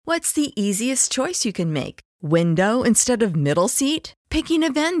What's the easiest choice you can make? Window instead of middle seat? Picking a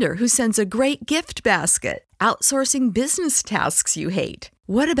vendor who sends a great gift basket? Outsourcing business tasks you hate?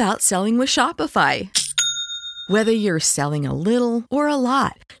 What about selling with Shopify? Whether you're selling a little or a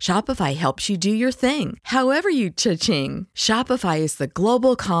lot, Shopify helps you do your thing, however you cha-ching. Shopify is the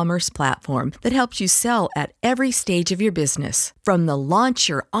global commerce platform that helps you sell at every stage of your business. From the launch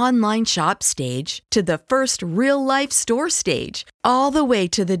your online shop stage to the first real-life store stage, all the way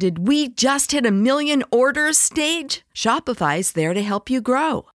to the did we just hit a million orders stage. Shopify's there to help you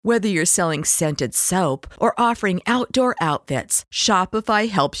grow. Whether you're selling scented soap or offering outdoor outfits, Shopify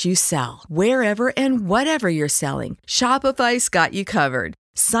helps you sell. Wherever and whatever you're selling, Shopify's got you covered.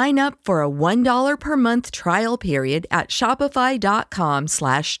 Sign up for a $1 per month trial period at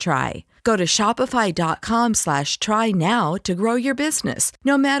shopify.com/try. Go to shopify.com/try now to grow your business,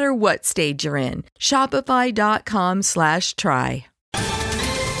 no matter what stage you're in. Shopify.com/try.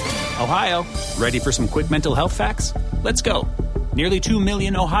 Ohio, ready for some quick mental health facts? Let's go. Nearly 2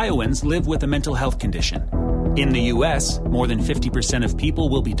 million Ohioans live with a mental health condition. In the U.S., more than 50% of people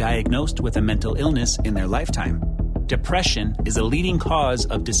will be diagnosed with a mental illness in their lifetime. Depression is a leading cause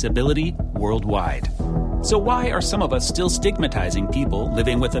of disability worldwide. So why are some of us still stigmatizing people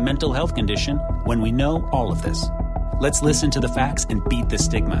living with a mental health condition when we know all of this? Let's listen to the facts and beat the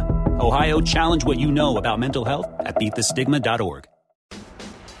stigma. Ohio, challenge what you know about mental health at beatthestigma.org.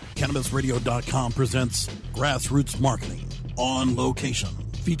 CannabisRadio.com presents Grassroots Marketing on Location,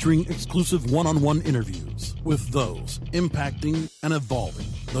 featuring exclusive one-on-one interviews with those impacting and evolving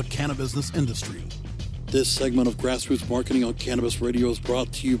the cannabis business industry. This segment of Grassroots Marketing on Cannabis Radio is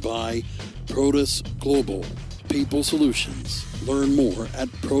brought to you by Protus Global, People Solutions. Learn more at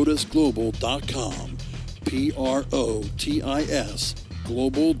protusglobal.com, PROTIS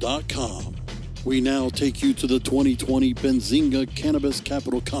global.com. We now take you to the 2020 Benzinga Cannabis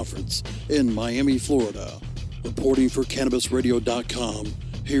Capital Conference in Miami, Florida. Reporting for CannabisRadio.com,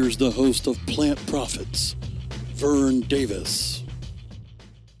 here's the host of Plant Profits, Vern Davis.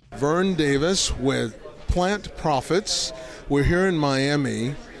 Vern Davis with Plant Profits. We're here in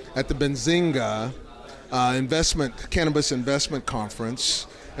Miami at the Benzinga Cannabis Investment Conference,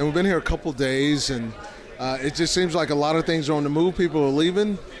 and we've been here a couple days, and it just seems like a lot of things are on the move. People are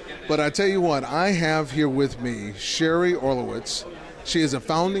leaving. But I tell you what, I have here with me Sherry Orlowitz. She is a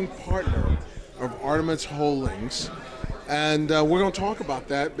founding partner of Artemis Holdings. And we're going to talk about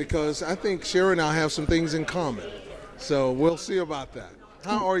that because I think Sherry and I have some things in common. So we'll see about that.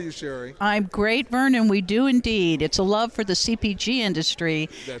 How are you, Sherry? I'm great, Vernon. We do indeed. It's a love for the CPG industry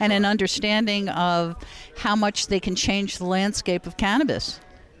and an understanding of how much they can change the landscape of cannabis.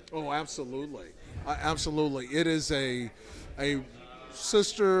 Oh, absolutely. Absolutely. It is a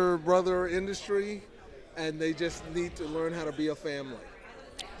sister-brother industry, and they just need to learn how to be a family.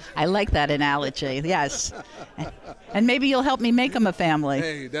 I like that analogy, yes. And maybe you'll help me make them a family.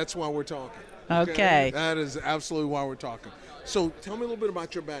 Hey, that's why we're talking. Okay. That is absolutely why we're talking. So tell me a little bit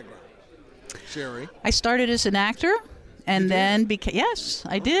about your background, Sherry. I started as an actor and then became, yes,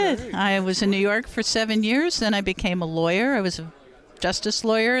 I did. Okay. I was in New York for 7 years, then I became a lawyer. I was a justice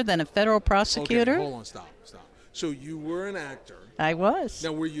lawyer, then a federal prosecutor. Okay, hold on, stop. So you were an actor. I was.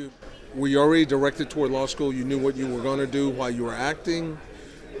 Now, were you already directed toward law school? You knew what you were going to do while you were acting?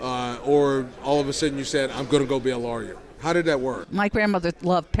 Or all of a sudden you said, I'm going to go be a lawyer? How did that work? My grandmother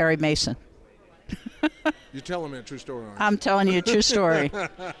loved Perry Mason. You're telling me a true story, aren't you? I'm telling you a true story.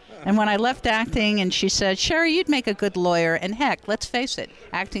 And when I left acting, and she said, Sherry, you'd make a good lawyer. And heck, let's face it,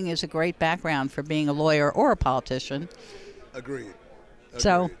 acting is a great background for being a lawyer or a politician. Agreed.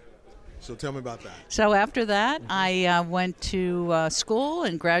 So tell me about that. So after that, I went to school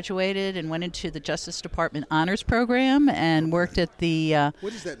and graduated and went into the Justice Department Honors Program and worked at the...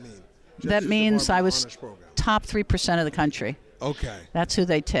 what does that mean? That means I was top 3% of the country. Okay. That's who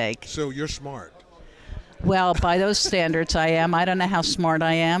they take. So you're smart. Well, by those standards, I am. I don't know how smart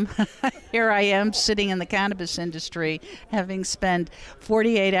I am. Here I am sitting in the cannabis industry, having spent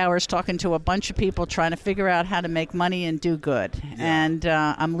 48 hours talking to a bunch of people trying to figure out how to make money and do good. Yeah. And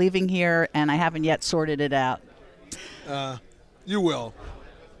I'm leaving here, and I haven't yet sorted it out. You will.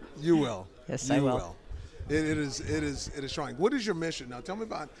 You will. Yes, you I will. It is trying. What is your mission? Now, tell me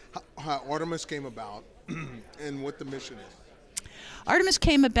about how Artemis came about and what the mission is. Artemis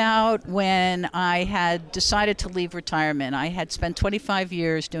came about when I had decided to leave retirement. I had spent 25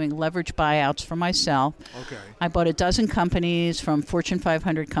 years doing leverage buyouts for myself. Okay. I bought a dozen companies from Fortune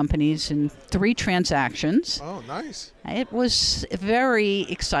 500 companies in 3 transactions. Oh, nice. It was very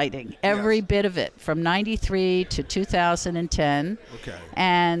exciting, every bit of it, from 93 to 2010. Okay.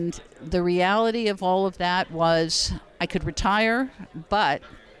 And the reality of all of that was I could retire, but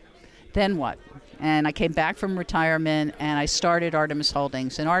then what? And I came back from retirement, and I started Artemis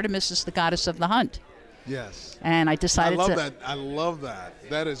Holdings. And Artemis is the goddess of the hunt. Yes. And I decided I love that. I love that.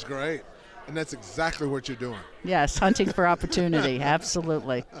 That is great. And that's exactly what you're doing. Yes, hunting for opportunity,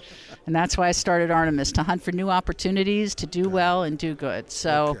 absolutely. And that's why I started Artemis, to hunt for new opportunities, to do well and do good.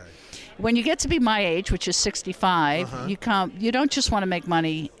 So when you get to be my age, which is 65, you don't just want to make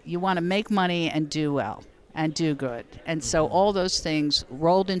money, you want to make money and do well and do good. And so all those things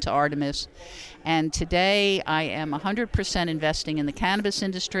rolled into Artemis. And today I am 100% investing in the cannabis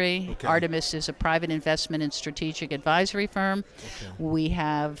industry. Okay. Artemis is a private investment and strategic advisory firm. We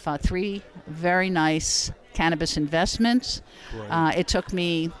have 3 very nice cannabis investments. It took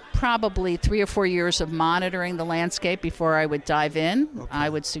me probably 3 or 4 years of monitoring the landscape before I would dive in. I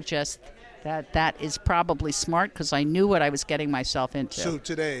would suggest that is probably smart because I knew what I was getting myself into. So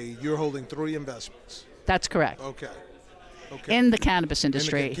today you're holding 3 investments. That's correct. Okay. In the cannabis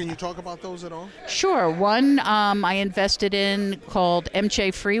industry. Can you talk about those at all? Sure. One I invested in called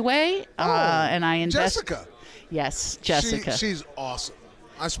MJ Freeway. And I invested. Jessica. Yes, Jessica. She's awesome.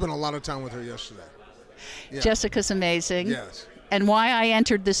 I spent a lot of time with her yesterday. Yeah. Jessica's amazing. Yes. And why I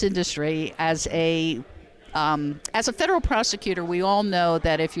entered this industry as a federal prosecutor, we all know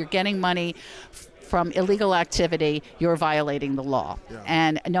that if you're getting money from illegal activity, you're violating the law. Yeah.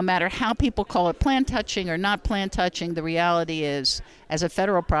 And no matter how people call it plant touching or not plant touching, the reality is, as a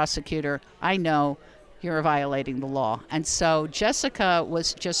federal prosecutor, I know you're violating the law. And so Jessica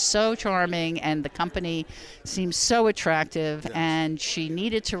was just so charming, and the company seems so attractive, and she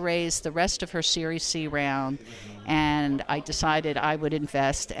needed to raise the rest of her Series C round. And I decided I would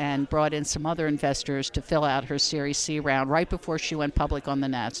invest and brought in some other investors to fill out her Series C round right before she went public on the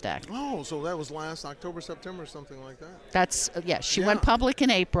NASDAQ. Oh, so that was last October, September, something like that. That's, she went public in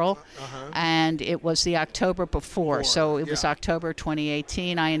April, and it was the October before. So it was October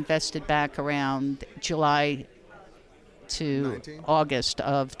 2018. I invested back around July to 19? August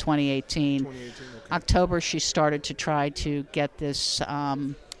of 2018. October, she started to try to get this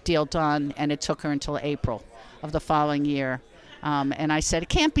deal done, and it took her until April of the following year. And I said, it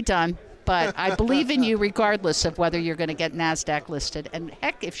can't be done, but I believe in you regardless of whether you're going to get NASDAQ listed. And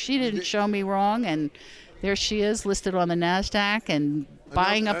heck, if she didn't show me wrong, and there she is listed on the NASDAQ and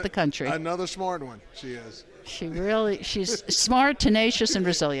buying up the country. Another smart one, she is. She's smart, tenacious, and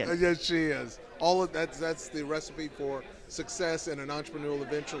resilient. Yes, she is. All of that's the recipe for success in an entrepreneurial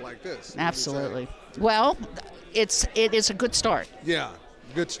venture like this. Absolutely. Well, it is a good start. Yeah,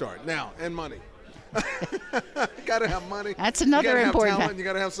 good start. Now, and money. Got to have money. That's another important. Talent, you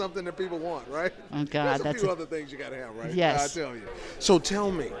got to have something that people want, right? Oh God, there's a few other things you got to have, right? Yes. I tell you. So tell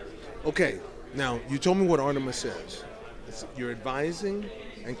me, okay, now you told me what Artemis is. You're advising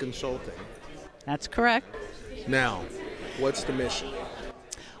and consulting. That's correct. Now, what's the mission?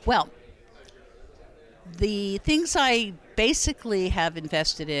 Well, the things I basically have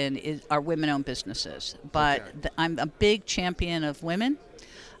invested in are women-owned businesses, but I'm a big champion of women.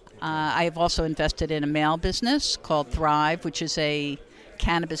 I have also invested in a male business called Thrive, which is a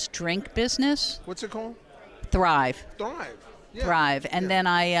cannabis drink business. What's it called? Thrive. Yeah. Thrive. And then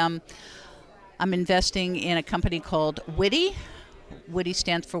I'm investing in a company called Witty. Witty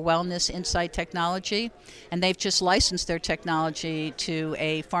stands for Wellness Insight Technology, and they've just licensed their technology to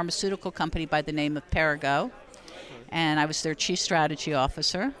a pharmaceutical company by the name of Perrigo, and I was their chief strategy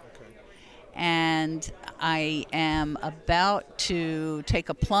officer. And I am about to take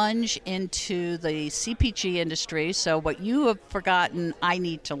a plunge into the CPG industry. So what you have forgotten, I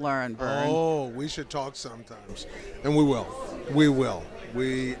need to learn, Vern. Oh, we should talk sometimes. And we will. We will.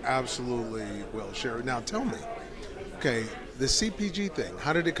 We absolutely will, Sherry. Now tell me, okay, the CPG thing,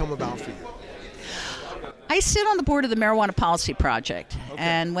 how did it come about for you? I sit on the board of the Marijuana Policy Project,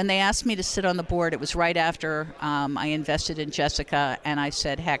 and when they asked me to sit on the board, it was right after I invested in Jessica, and I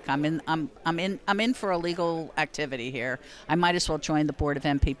said, "Heck, I'm in for a legal activity here. I might as well join the board of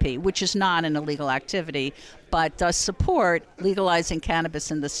MPP, which is not an illegal activity, but does support legalizing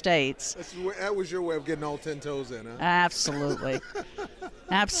cannabis in the states." That was your way of getting all 10 toes in, huh? Absolutely.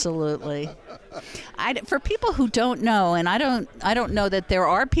 Absolutely. For people who don't know, and I don't know that there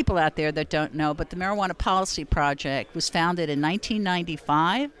are people out there that don't know, but the Marijuana Policy Project was founded in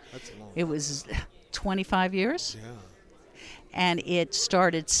 1995. That's a long time. It was 25 years. Yeah. And it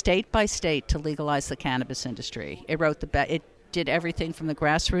started state by state to legalize the cannabis industry. It did everything from the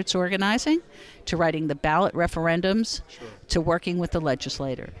grassroots organizing to writing the ballot referendums to working with the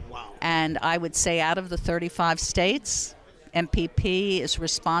legislator. Wow. And I would say out of the 35 states, MPP is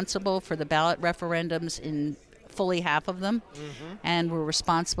responsible for the ballot referendums in fully half of them, and we're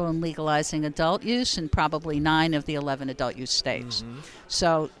responsible in legalizing adult use in probably 9 of the 11 adult use states.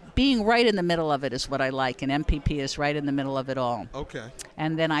 So being right in the middle of it is what I like, and MPP is right in the middle of it all. Okay.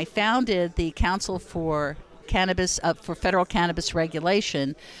 And then I founded the Council for Cannabis for Federal Cannabis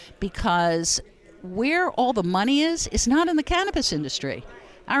Regulation, because where all the money is not in the cannabis industry.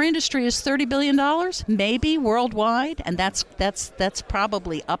 Our industry is $30 billion, maybe worldwide, and that's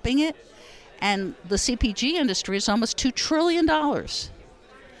probably upping it. And the CPG industry is almost $2 trillion.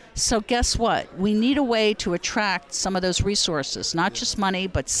 So guess what? We need a way to attract some of those resources, not just money,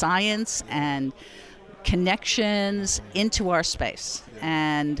 but science and connections into our space.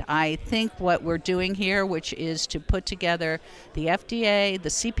 And I think what we're doing here, which is to put together the FDA, the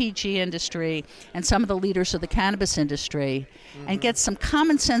CPG industry, and some of the leaders of the cannabis industry, and get some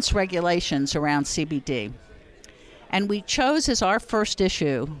common sense regulations around CBD. And we chose as our first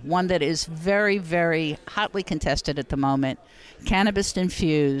issue one that is very, very hotly contested at the moment,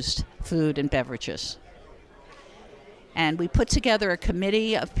 cannabis-infused food and beverages. And we put together a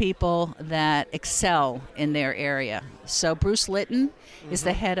committee of people that excel in their area. So Bruce Litton is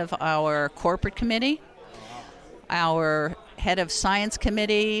the head of our corporate committee. Our head of science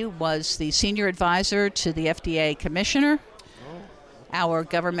committee was the senior advisor to the FDA commissioner. Our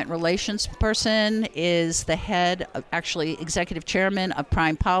government relations person is the head, executive chairman of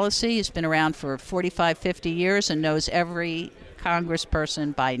Prime Policy. He's been around for 45, 50 years and knows every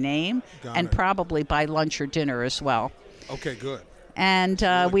congressperson by name and probably by lunch or dinner as well. Okay, good. And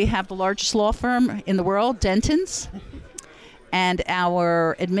we have the largest law firm in the world, Dentons. And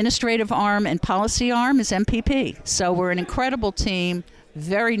our administrative arm and policy arm is MPP. So we're an incredible team,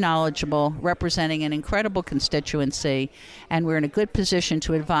 very knowledgeable, representing an incredible constituency, and we're in a good position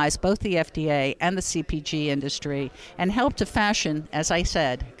to advise both the FDA and the CPG industry and help to fashion, as I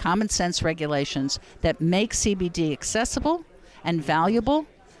said, common sense regulations that make CBD accessible and valuable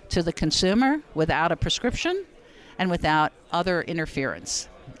to the consumer without a prescription and without other interference.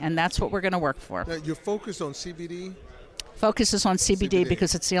 And that's what we're going to work for. Now, you're focused on CBD? Focuses on CBD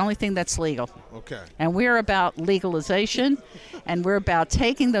because it's the only thing that's legal. Okay. And we're about legalization, and we're about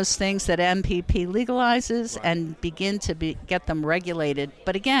taking those things that MPP legalizes and begin to get them regulated.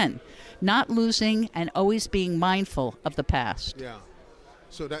 But again, not losing and always being mindful of the past. Yeah.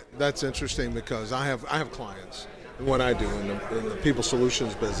 So that's interesting because I have clients. And what I do in the people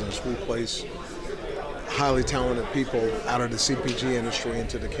solutions business, we place highly talented people out of the CPG industry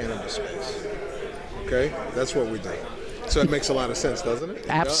into the cannabis space. Okay? That's what we do. So it makes a lot of sense, doesn't it?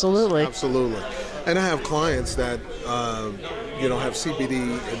 Absolutely. Absolutely. And I have clients that, have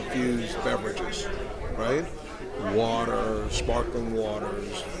CBD-infused beverages, right? Water, sparkling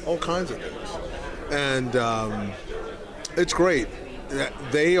waters, all kinds of things. And it's great.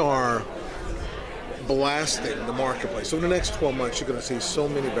 They are blasting the marketplace. So in the next 12 months, you're going to see so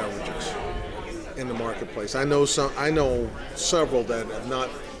many beverages in the marketplace. I know several that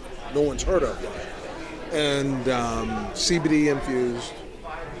no one's heard of yet. And CBD infused,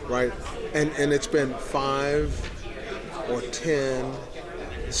 right? And it's been 5 or 10,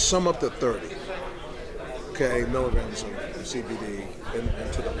 some up to 30, okay, milligrams of CBD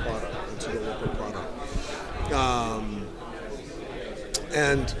into the product, into the liquid product.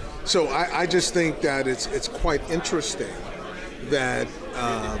 And so I just think that it's quite interesting that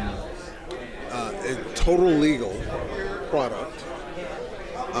a total legal product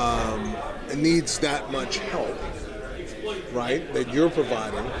needs that much help, right, that you're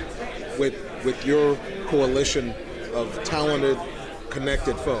providing with your coalition of talented,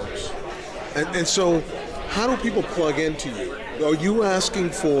 connected folks. And so how do people plug into you? Are you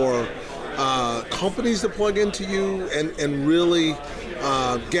asking for companies to plug into you and really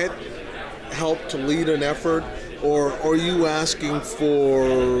get help to lead an effort? Or are you asking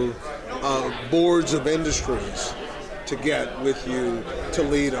for boards of industries to get with you to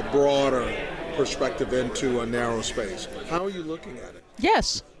lead a broader perspective into a narrow space? How are you looking at it?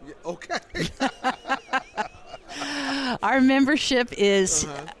 Yes. Okay. Our membership is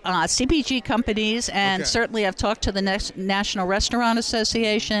CPG companies, and certainly I've talked to the National Restaurant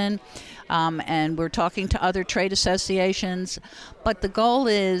Association, and we're talking to other trade associations. But the goal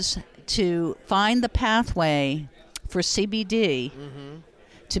is to find the pathway for CBD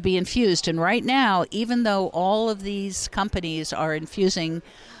to be infused. And right now, even though all of these companies are infusing,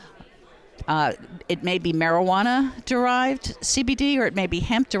 it may be marijuana-derived CBD or it may be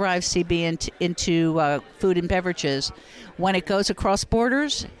hemp-derived CBD into food and beverages. When it goes across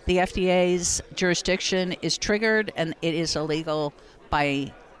borders, the FDA's jurisdiction is triggered and it is illegal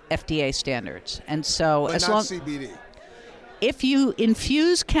by FDA standards. And so, but as not long CBD. If you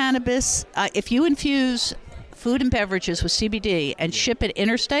infuse cannabis, if you infuse food and beverages with CBD and ship it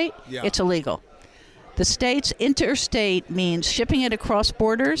interstate, it's illegal. The states, interstate means shipping it across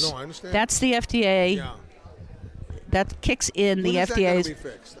borders. No, I understand. That's the FDA. Yeah. That kicks in the When is that FDA's. gonna be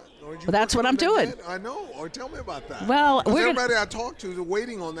fixed? Or you Well, that's working what I'm on that doing. yet? I know. Or tell me about that. Well, 'Cause we're gonna- everybody I talk to is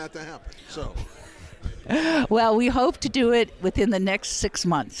waiting on that to happen. So. Well, we hope to do it within the next 6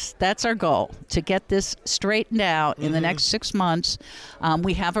 months. That's our goal, to get this straightened out in the next 6 months.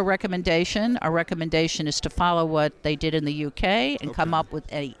 We have a recommendation. Our recommendation is to follow what they did in the UK and come up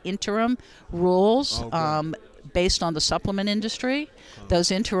with a interim rules based on the supplement industry.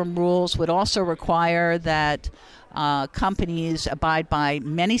 Those interim rules would also require that companies abide by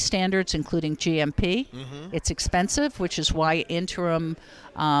many standards, including GMP. It's expensive, which is why interim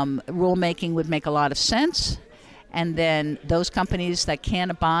rulemaking would make a lot of sense. And then those companies that can't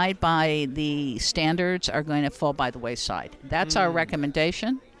abide by the standards are going to fall by the wayside. That's our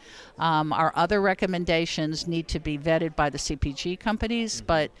recommendation. Our other recommendations need to be vetted by the CPG companies,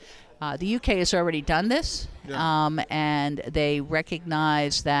 but the UK has already done this, and they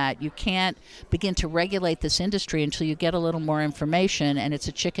recognize that you can't begin to regulate this industry until you get a little more information, and it's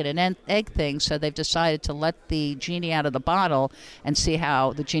a chicken and egg thing, so they've decided to let the genie out of the bottle and see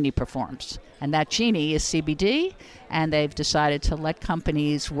how the genie performs. And that genie is CBD, and they've decided to let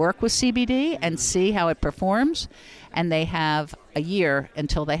companies work with CBD and see how it performs, and they have a year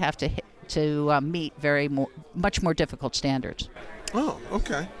until they have to meet much more difficult standards. Oh,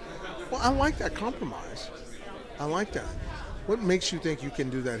 okay. Well, I like that compromise. I like that. What makes you think you can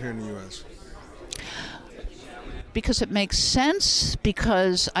do that here in the U.S.? Because it makes sense,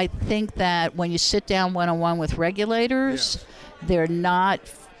 because I think that when you sit down one-on-one with regulators, they're not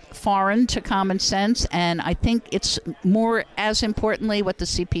foreign to common sense, and I think it's more, as importantly, what the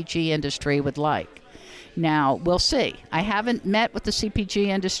CPG industry would like. Now, we'll see. I haven't met with the CPG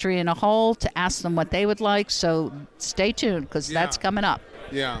industry in a whole to ask them what they would like, so stay tuned, because that's coming up.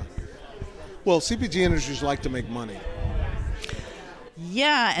 Yeah. Well, CPG industries like to make money.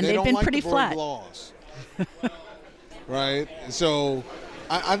 Yeah, and they they've don't been like pretty to break flat. laws. Right? So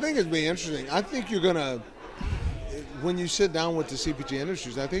I think it'd be interesting. I think you're going to, when you sit down with the CPG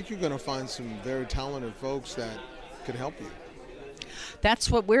industries, I think you're going to find some very talented folks that could help you.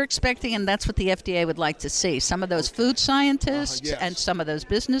 That's what we're expecting, and that's what the FDA would like to see. Some of those food scientists Yes. and some of those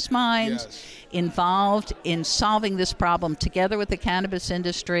business minds involved in solving this problem together with the cannabis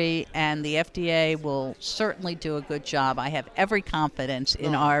industry, and the FDA will certainly do a good job. I have every confidence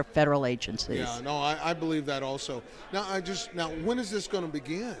in our federal agencies. Yeah, no, I believe that also. Now, when is this going to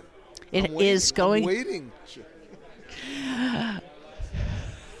begin? It is going. I'm waiting.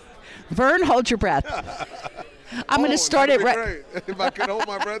 Vern, hold your breath. I'm going to start it right. Great. If I can hold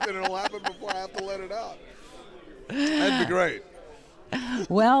my breath, then it'll happen before I have to let it out. That'd be great.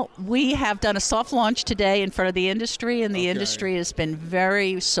 Well, we have done a soft launch today in front of the industry, and the industry has been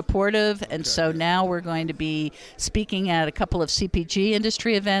very supportive. And so now we're going to be speaking at a couple of CPG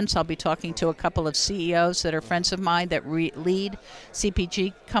industry events. I'll be talking to a couple of CEOs that are friends of mine that lead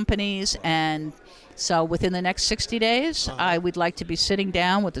CPG companies. And so within the next 60 days, I would like to be sitting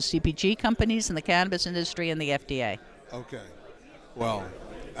down with the CPG companies and the cannabis industry and the FDA. Okay. Well,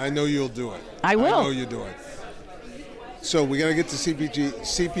 I know you'll do it. I will. I know you'll do it. So we got to get the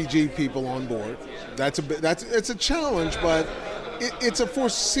CPG people on board. It's a challenge, but it's a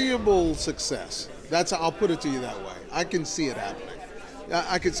foreseeable success. I'll put it to you that way. I can see it happening.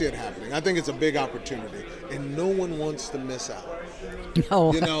 I can see it happening. I think it's a big opportunity, and no one wants to miss out.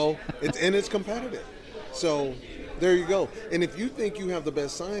 No. You know, it's competitive. So there you go. And if you think you have the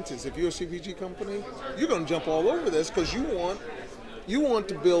best scientists, if you're a CPG company, you're going to jump all over this because you want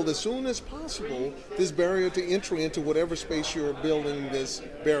to build as soon as possible this barrier to entry into whatever space you're building this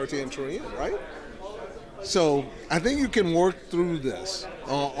barrier to entry in, right? So I think you can work through this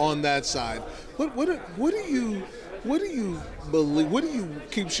on that side. What do you believe? What do you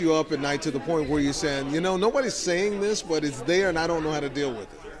keeps you up at night to the point where you're saying, nobody's saying this, but it's there, and I don't know how to deal with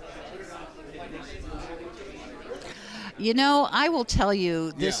it? I will tell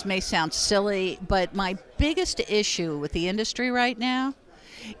you, this may sound silly, but my biggest issue with the industry right now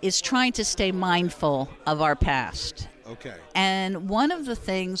is trying to stay mindful of our past. Okay. And one of the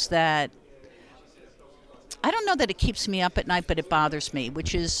things that, I don't know that it keeps me up at night, but it bothers me,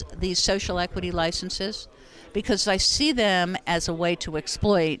 which is these social equity licenses, because I see them as a way to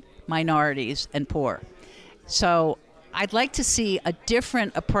exploit minorities and poor. So I'd like to see a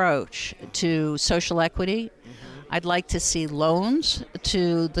different approach to social equity. I'd like to see loans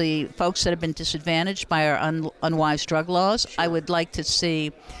to the folks that have been disadvantaged by our unwise drug laws. Sure. I would like to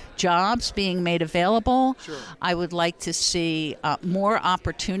see jobs being made available. Sure. I would like to see more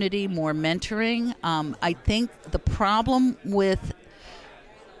opportunity, more mentoring. I think the problem with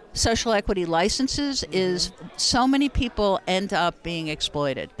social equity licenses is so many people end up being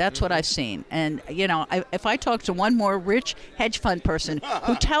exploited. That's what I've seen. And, if I talk to one more rich hedge fund person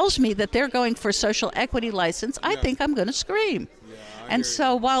who tells me that they're going for social equity license, I think I'm going to scream. And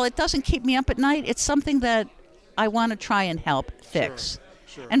so while it doesn't keep me up at night, it's something that I want to try and help fix.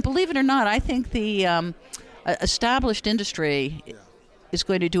 Sure. And believe it or not, I think the established industry is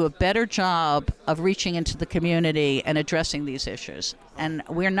going to do a better job of reaching into the community and addressing these issues. And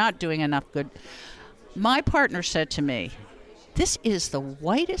we're not doing enough good. My partner said to me, this is the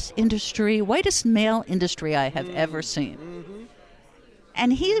whitest male industry I have ever seen. Mm-hmm.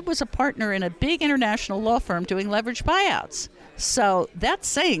 And he was a partner in a big international law firm doing leveraged buyouts. So that's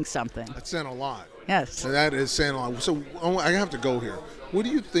saying something. That's saying a lot. Yes. That is saying a lot. So I have to go here. What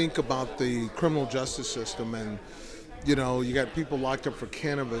do you think about the criminal justice system? And, you got people locked up for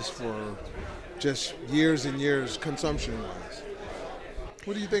cannabis for just years and years, consumption-wise.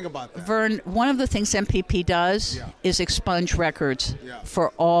 What do you think about that? Vern, one of the things MPP does is expunge records for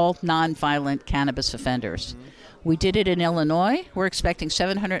all nonviolent cannabis offenders. Mm-hmm. We did it in Illinois. We're expecting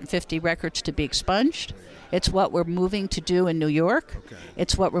 750 records to be expunged. It's what we're moving to do in New York. Okay.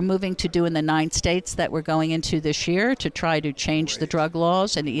 It's what we're moving to do in the 9 states that we're going into this year to try to change the drug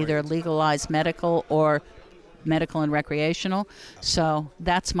laws and either legalize medical or medical and recreational. So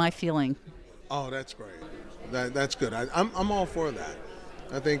that's my feeling. Oh, that's great. That's good. I'm all for that.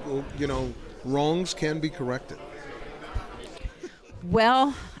 I think, wrongs can be corrected.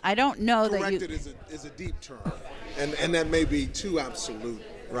 Well, I don't know corrected that is a deep term, and that may be too absolute,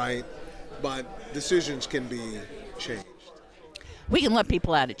 right? But decisions can be changed. We can let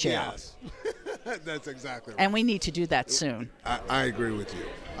people out of jail. Yes, that's exactly right. And we need to do that soon. I agree with you.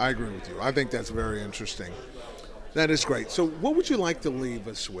 I think that's very interesting. That is great. So what would you like to leave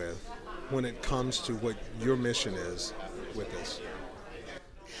us with when it comes to what your mission is with this?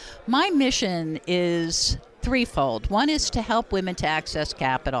 My mission is threefold. One is to help women to access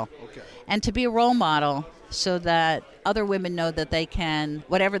capital and to be a role model so that other women know that they can,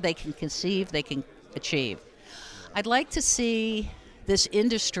 whatever they can conceive, they can achieve. I'd like to see this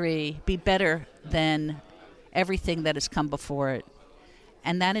industry be better than everything that has come before it.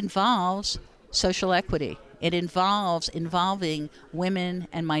 And that involves social equity. It involves involving women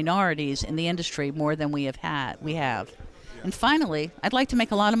and minorities in the industry more than we have. And finally, I'd like to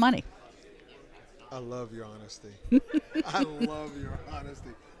make a lot of money. I love your honesty. I love your honesty.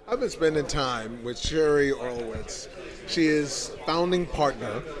 I've been spending time with Sherry Orlowitz. She is founding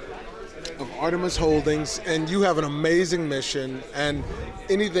partner of Artemis Holdings, and you have an amazing mission. And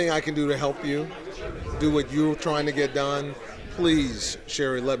anything I can do to help you do what you're trying to get done, please,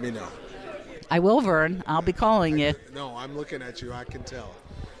 Sherry, let me know. I will, Vern. I'll be calling you. No, I'm looking at you. I can tell.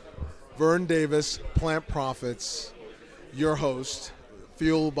 Vern Davis, Plant Profits, your host,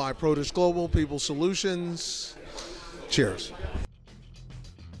 fueled by Produce Global, People Solutions. Cheers.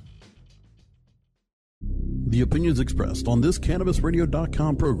 The opinions expressed on this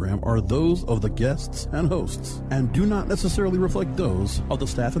CannabisRadio.com program are those of the guests and hosts and do not necessarily reflect those of the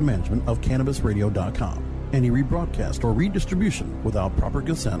staff and management of CannabisRadio.com. Any rebroadcast or redistribution without proper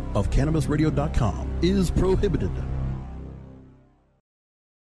consent of CannabisRadio.com is prohibited.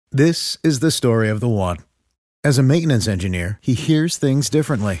 This is the story of the one. As a maintenance engineer, he hears things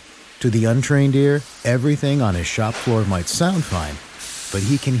differently. To the untrained ear, everything on his shop floor might sound fine, but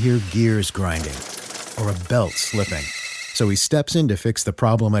he can hear gears grinding or a belt slipping. So he steps in to fix the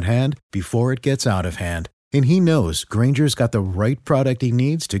problem at hand before it gets out of hand. And he knows Grainger's got the right product he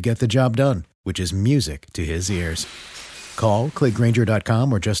needs to get the job done, which is music to his ears. Call, click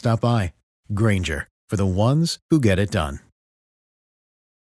Grainger.com, or just stop by. Grainger, for the ones who get it done.